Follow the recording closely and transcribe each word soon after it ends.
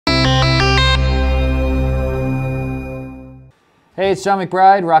Hey, it's John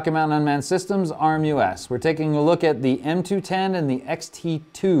McBride, Rocket Mountain Unmanned Systems, ARM US. We're taking a look at the M200 and the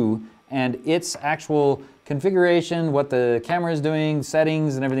XT2 and its actual configuration, what the camera is doing,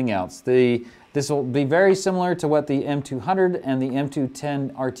 settings, and everything else. This will be very similar to what the M200 and the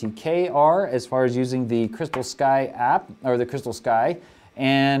M210 RTK are as far as using the Crystal Sky app, or the Crystal Sky,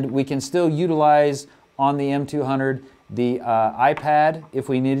 and we can still utilize on the M200 the iPad if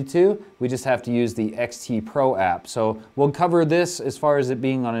we needed to. We just have to use the XT Pro app. So we'll cover this as far as it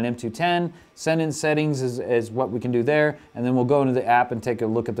being on an M210, send in settings is what we can do there, and then we'll go into the app and take a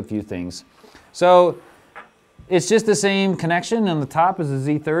look at the few things. So it's just the same connection on the top as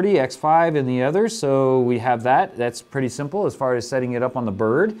the Z30, X5, and the others, so we have that. That's pretty simple as far as setting it up on the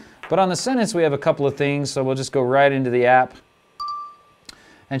bird. But on the Zenmuse we have a couple of things, so we'll just go right into the app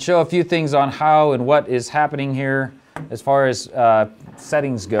and show a few things on how and what is happening here as far as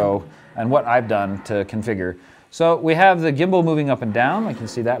settings go and what I've done to configure. So we have the gimbal moving up and down. We can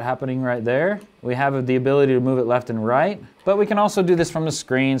see that happening right there. We have the ability to move it left and right, but we can also do this from the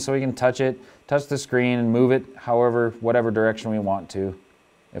screen, so we can touch the screen and move it however, whatever direction we want to,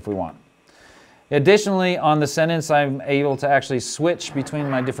 if we want. Additionally, on the Zenmuse, I'm able to actually switch between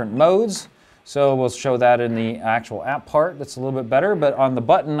my different modes. So we'll show that in the actual app part. That's a little bit better, but on the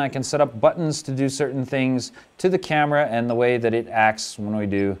button, I can set up buttons to do certain things to the camera and the way that it acts when we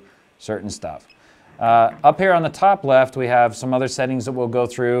do certain stuff. Up here on the top left, we have some other settings that we'll go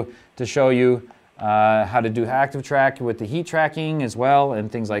through to show you how to do active track with the heat tracking as well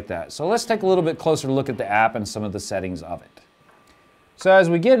and things like that. So let's take a little bit closer look at the app and some of the settings of it. So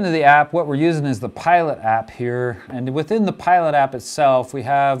as we get into the app, what we're using is the Pilot app here, and within the Pilot app itself, we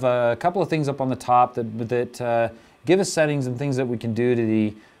have a couple of things up on the top that give us settings and things that we can do to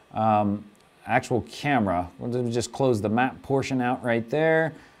the actual camera. We'll just close the map portion out right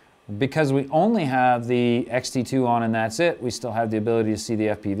there. Because we only have the XT2 on and that's it, we still have the ability to see the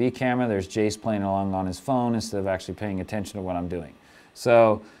FPV camera. There's Jace playing along on his phone instead of actually paying attention to what I'm doing.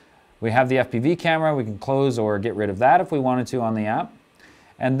 So we have the FPV camera. We can close or get rid of that if we wanted to on the app.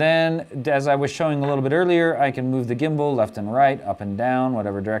 And then, as I was showing a little bit earlier, I can move the gimbal left and right, up and down,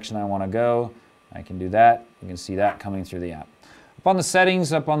 whatever direction I want to go. I can do that. You can see that coming through the app. Up on the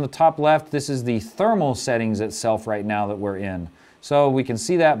settings, up on the top left, this is the thermal settings itself right now that we're in. So we can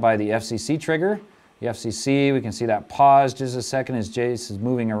see that by the FCC trigger. The FCC, we can see that pause just a second as Jace is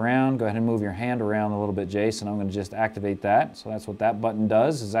moving around. Go ahead and move your hand around a little bit, Jace, and I'm going to just activate that. So that's what that button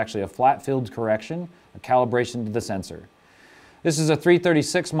does. It's actually a flat field correction, a calibration to the sensor. This is a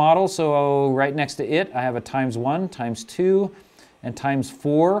 336 model, so right next to it I have a ×1, ×2, and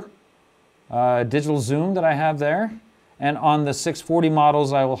 ×4 digital zoom that I have there. And on the 640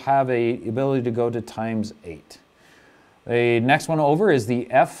 models I will have a ability to go to ×8. The next one over is the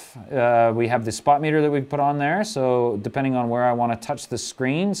F. We have the spot meter that we put on there, so depending on where I want to touch the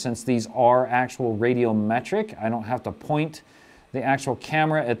screen, since these are actual radiometric, I don't have to point the actual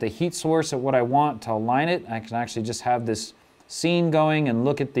camera at the heat source at what I want to align it. I can actually just have this scene going and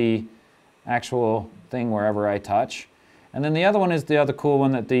look at the actual thing wherever I touch. And then the other one is the other cool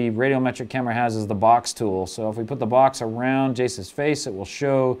one that the radiometric camera has is the box tool. So if we put the box around Jace's face, it will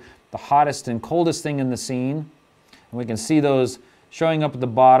show the hottest and coldest thing in the scene. And we can see those showing up at the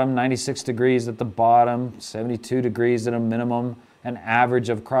bottom, 96 degrees at the bottom, 72 degrees at a minimum. An average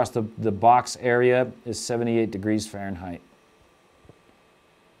of across the box area is 78 degrees Fahrenheit.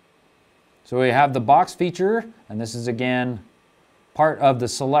 So we have the box feature, and this is again part of the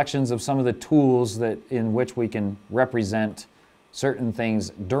selections of some of the tools that in which we can represent certain things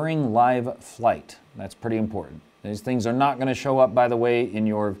during live flight. That's pretty important. These things are not going to show up, by the way, in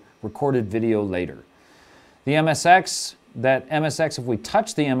your recorded video later. The MSX, if we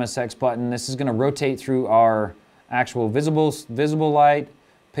touch the MSX button, this is going to rotate through our actual visible light,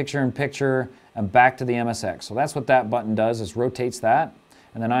 picture-in-picture, and back to the MSX. So that's what that button does, is rotates that.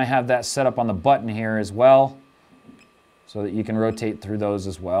 And then I have that set up on the button here as well, so that you can rotate through those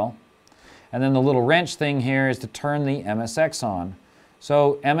as well. And then the little wrench thing here is to turn the MSX on.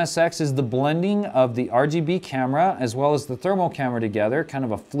 So MSX is the blending of the RGB camera as well as the thermal camera together, kind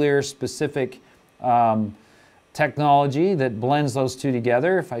of a FLIR specific technology that blends those two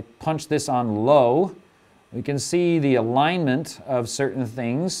together. If I punch this on low, we can see the alignment of certain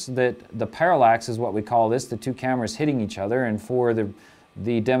things, that the parallax is what we call this, the two cameras hitting each other. And for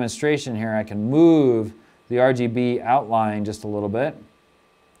the demonstration here, I can move the RGB outline just a little bit.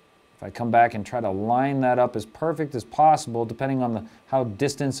 If I come back and try to line that up as perfect as possible, depending on how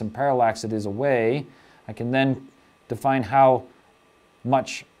distance and parallax it is away, I can then define how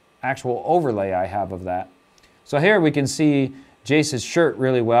much actual overlay I have of that. So here we can see Jace's shirt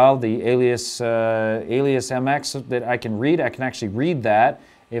really well, the alias MX that I can read. I can actually read that.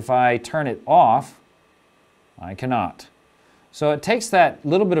 If I turn it off, I cannot. So it takes that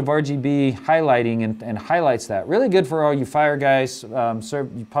little bit of RGB highlighting and highlights that. Really good for all you fire guys,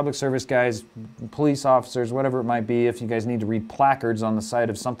 public service guys, police officers, whatever it might be. If you guys need to read placards on the side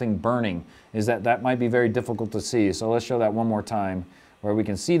of something burning, that might be very difficult to see. So let's show that one more time where we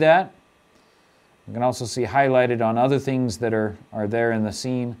can see that. We can also see highlighted on other things that are there in the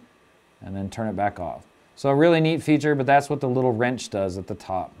scene, and then turn it back off. So a really neat feature, but that's what the little wrench does at the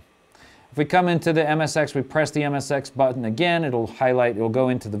top. If we come into the MSX, we press the MSX button again, it'll highlight, it'll go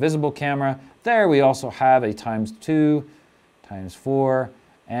into the visible camera. There we also have a x2, x4,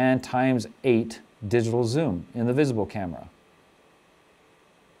 and x8 digital zoom in the visible camera.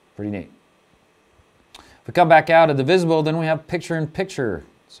 Pretty neat. If we come back out of the visible, then we have picture-in-picture.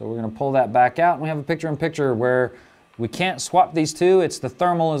 So we're going to pull that back out, and we have a picture-in-picture where we can't swap these two. It's the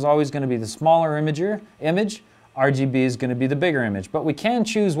thermal is always going to be the smaller image. RGB is going to be the bigger image. But we can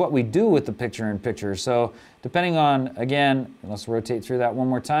choose what we do with the picture-in-picture. So depending on, again, let's rotate through that one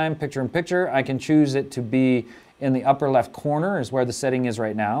more time. Picture-in-picture, I can choose it to be in the upper left corner is where the setting is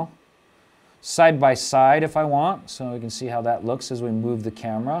right now. Side by side if I want. So we can see how that looks as we move the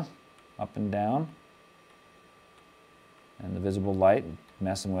camera up and down. And the visible light,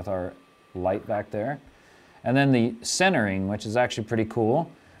 messing with our light back there. And then the centering, which is actually pretty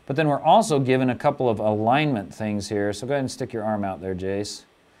cool. But then we're also given a couple of alignment things here. So go ahead and stick your arm out there, Jace.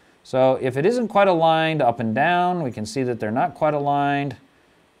 So if it isn't quite aligned up and down, we can see that they're not quite aligned.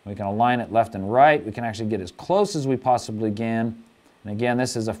 We can align it left and right. We can actually get as close as we possibly can. And again,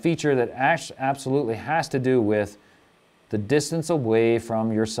 this is a feature that absolutely has to do with the distance away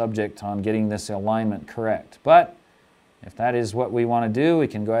from your subject on getting this alignment correct. But if that is what we want to do, we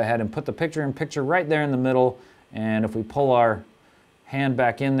can go ahead and put the picture-in-picture right there in the middle. And if we pull our hand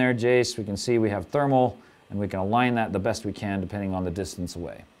back in there, Jace, we can see we have thermal, and we can align that the best we can depending on the distance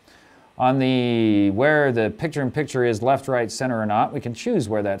away. On where the picture-in-picture is left, right, center or not, we can choose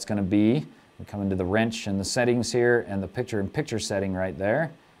where that's going to be. We come into the wrench and the settings here and the picture-in-picture setting right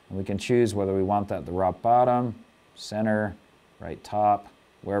there. And we can choose whether we want that at the right bottom, center, right top,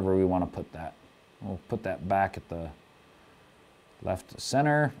 wherever we want to put that. We'll put that back at the left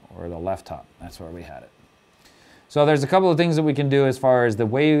center or the left top. That's where we had it. So there's a couple of things that we can do as far as the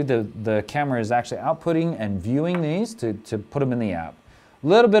way the camera is actually outputting and viewing these to put them in the app. A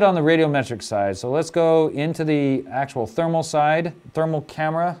little bit on the radiometric side. So let's go into the actual thermal side, thermal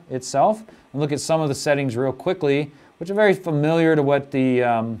camera itself, and look at some of the settings real quickly, which are very familiar to what the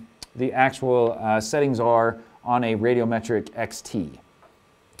actual settings are on a Radiometric XT.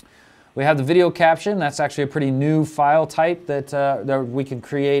 We have the video caption. That's actually a pretty new file type that we can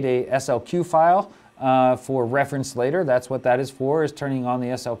create a SLQ file for reference later. That's what that is for, is turning on the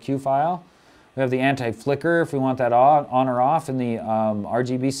SLQ file. We have the anti-flicker if we want that on or off in the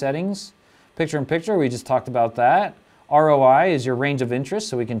RGB settings. Picture-in-picture, we just talked about that. ROI is your range of interest,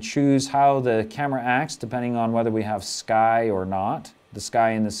 so we can choose how the camera acts depending on whether we have sky or not, the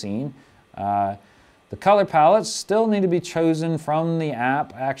sky in the scene. The color palettes still need to be chosen from the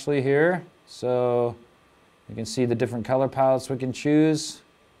app actually here. So you can see the different color palettes we can choose.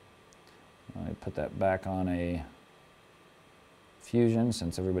 Let me put that back on a Fusion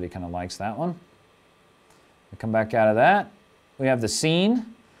since everybody kind of likes that one. We come back out of that. We have the scene.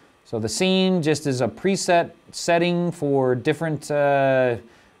 So the scene just is a preset setting for different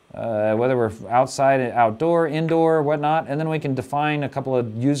whether we're outside, outdoor, indoor, whatnot, and then we can define a couple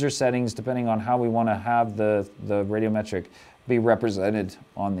of user settings depending on how we want to have the radiometric be represented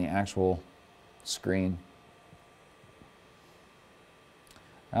on the actual screen.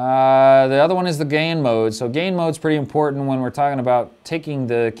 The other one is the gain mode. So gain mode is pretty important when we're talking about taking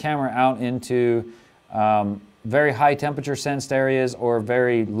the camera out into very high temperature sensed areas or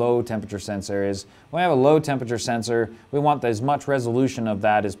very low temperature sense areas. When we have a low temperature sensor, we want as much resolution of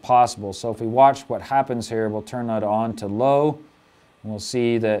that as possible. So if we watch what happens here, we'll turn that on to low. And we'll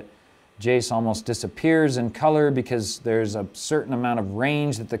see that Jace almost disappears in color because there's a certain amount of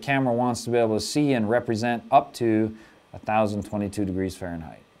range that the camera wants to be able to see and represent up to 1022 degrees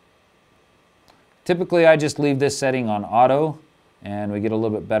Fahrenheit. Typically, I just leave this setting on auto, and we get a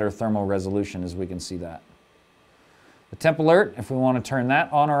little bit better thermal resolution as we can see that. The temp alert, if we want to turn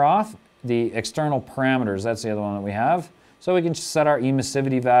that on or off. The external parameters, that's the other one that we have. So we can set our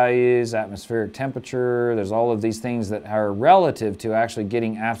emissivity values, atmospheric temperature. There's all of these things that are relative to actually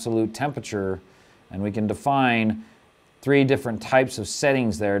getting absolute temperature. And we can define 3 different types of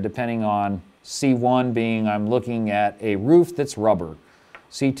settings there depending on C1 being I'm looking at a roof that's rubber.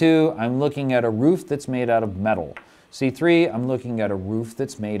 C2, I'm looking at a roof that's made out of metal. C3, I'm looking at a roof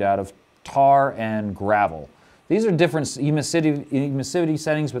that's made out of tar and gravel. These are different emissivity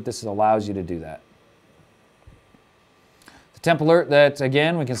settings, but this allows you to do that. The temp alert, that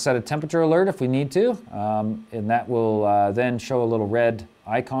again, we can set a temperature alert if we need to, and that will then show a little red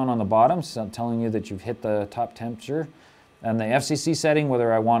icon on the bottom so telling you that you've hit the top temperature. And the FCC setting,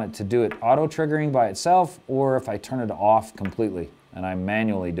 whether I want it to do it auto triggering by itself or if I turn it off completely and I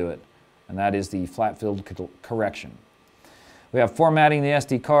manually do it. And that is the flat field correction. We have formatting the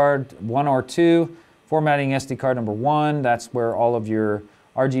SD card 1 or 2. Formatting SD card number 1, that's where all of your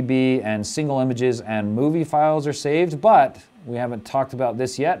RGB and single images and movie files are saved, but we haven't talked about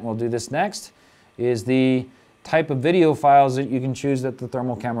this yet, and we'll do this next, is the type of video files that you can choose that the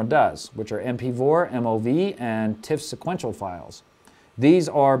thermal camera does, which are MP4, MOV, and TIFF sequential files. These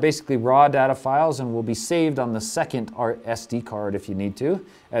are basically raw data files and will be saved on the second SD card if you need to,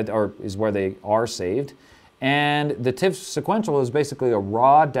 or is where they are saved. And the TIFF sequential is basically a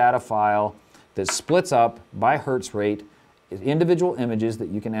raw data file that splits up by hertz rate individual images that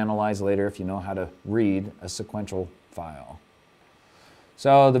you can analyze later if you know how to read a sequential file.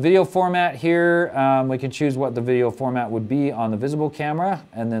 So the video format here, we can choose what the video format would be on the visible camera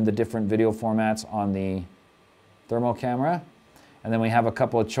and then the different video formats on the thermal camera. And then we have a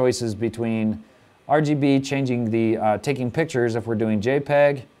couple of choices between RGB, changing the, taking pictures if we're doing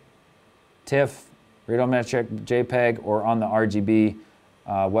JPEG, TIFF, radiometric, JPEG, or on the RGB,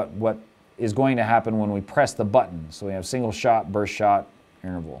 what is going to happen when we press the button. So we have single shot, burst shot,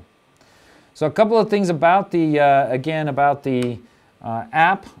 interval. So a couple of things about the, again, about the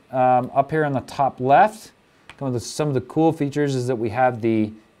app up here on the top left. Some of the cool features is that we have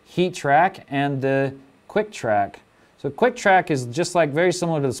the heat track and the quick track. So quick track is just like very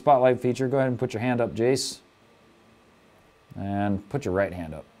similar to the spotlight feature. Go ahead and put your hand up, Jace. And put your right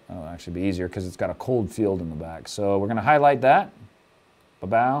hand up. That'll actually be easier because it's got a cold field in the back. So we're going to highlight that.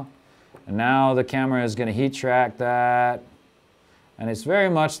 Ba-bow. And now the camera is going to heat track that. And it's very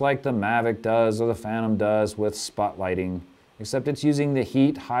much like the Mavic does or the Phantom does with spotlighting, except it's using the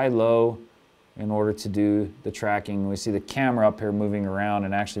heat high-low in order to do the tracking. We see the camera up here moving around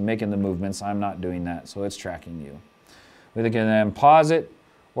and actually making the movements. I'm not doing that, so it's tracking you. We can then pause it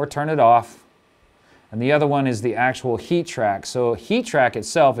or turn it off. And the other one is the actual heat track. So heat track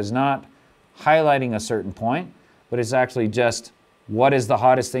itself is not highlighting a certain point, but it's actually just what is the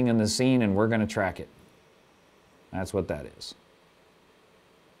hottest thing in the scene and we're going to track it. That's what that is.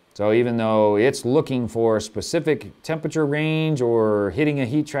 So even though it's looking for a specific temperature range or hitting a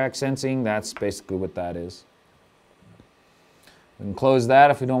heat track sensing, that's basically what that is. We can close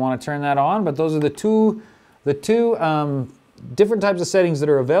that if we don't want to turn that on, but those are the two different types of settings that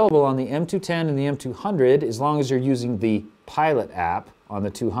are available on the M210 and the M200 as long as you're using the Pilot app on the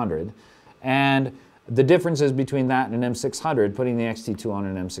 200. And the differences between that and an M600, putting the XT2 on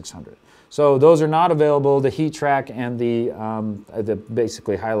an M600. So those are not available, the heat track and the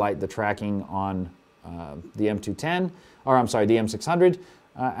basically highlight the tracking on the M210, or I'm sorry, the M600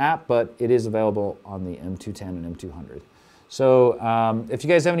 app, but it is available on the M210 and M200. So if you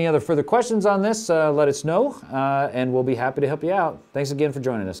guys have any other further questions on this, let us know, and we'll be happy to help you out. Thanks again for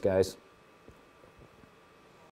joining us, guys.